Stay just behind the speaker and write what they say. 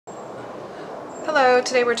Hello,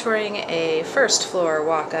 today we're touring a first floor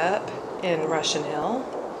walk-up in Russian Hill.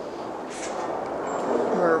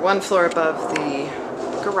 We're one floor above the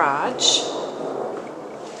garage.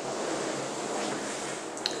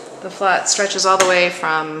 The flat stretches all the way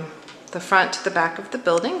from the front to the back of the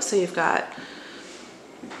building, so you've got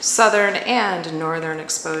southern and northern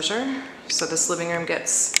exposure. So this living room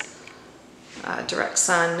gets direct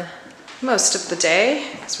sun most of the day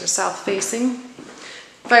because we're south facing.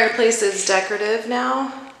 Fireplace is decorative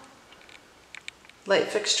now. Light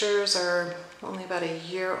fixtures are only about a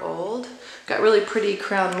year old. Got really pretty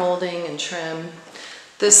crown molding and trim.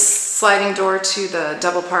 This sliding door to the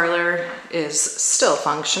double parlor is still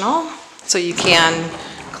functional, so you can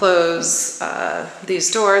close these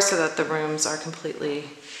doors so that the rooms are completely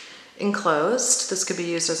enclosed. This could be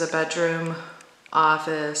used as a bedroom,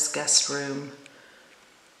 office, guest room,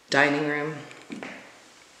 dining room.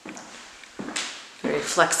 Very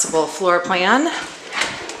flexible floor plan.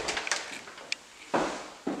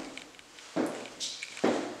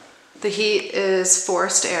 The heat is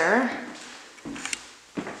forced air.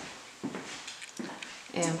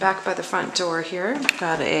 And back by the front door here, we've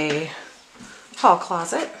got a hall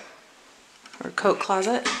closet or coat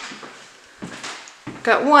closet.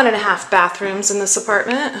 Got 1.5 bathrooms in this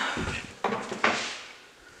apartment.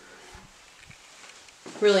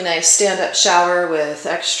 Really nice stand-up shower with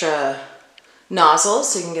extra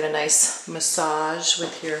nozzles so you can get a nice massage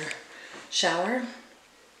with your shower.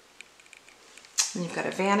 And you've got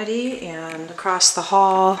a vanity, and across the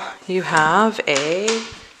hall you have a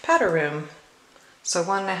powder room. So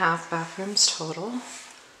 1.5 bathrooms total.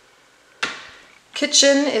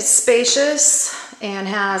 Kitchen is spacious and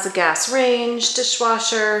has a gas range,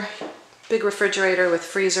 dishwasher, big refrigerator with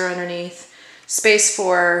freezer underneath, space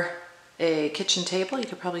for a kitchen table. You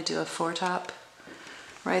could probably do a 4-top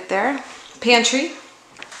right there. Pantry.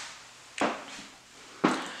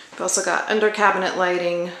 We've also got under cabinet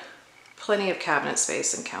lighting, plenty of cabinet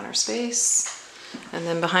space and counter space. And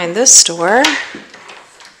then behind this door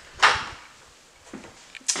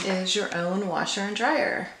is your own washer and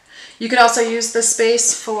dryer. You could also use the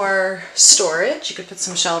space for storage. You could put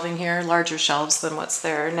some shelving here, larger shelves than what's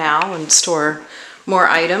there now, and store more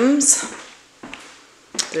items.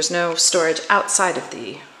 There's no storage outside of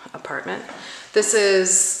the apartment. This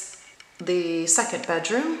is the second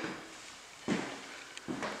bedroom.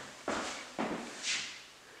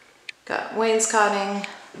 Got wainscoting.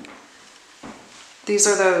 These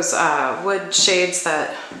are those wood shades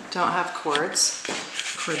that don't have cords,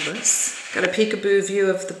 cordless. Got a peekaboo view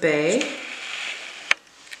of the bay.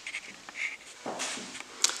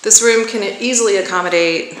 This room can easily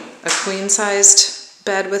accommodate a queen-sized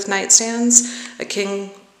bed with nightstands. A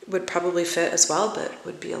king would probably fit as well, but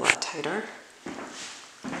would be a lot tighter.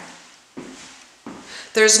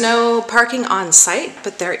 There's no parking on site,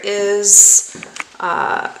 but there is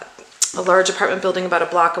a large apartment building about a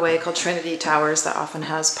block away called Trinity Towers that often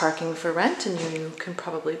has parking for rent, and you can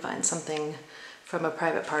probably find something from a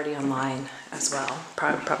private party online as well,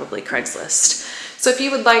 probably Craigslist. So if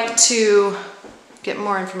you would like to get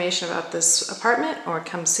more information about this apartment or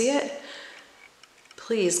come see it,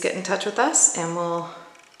 please get in touch with us and we'll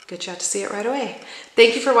get you out to see it right away.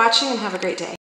 Thank you for watching and have a great day.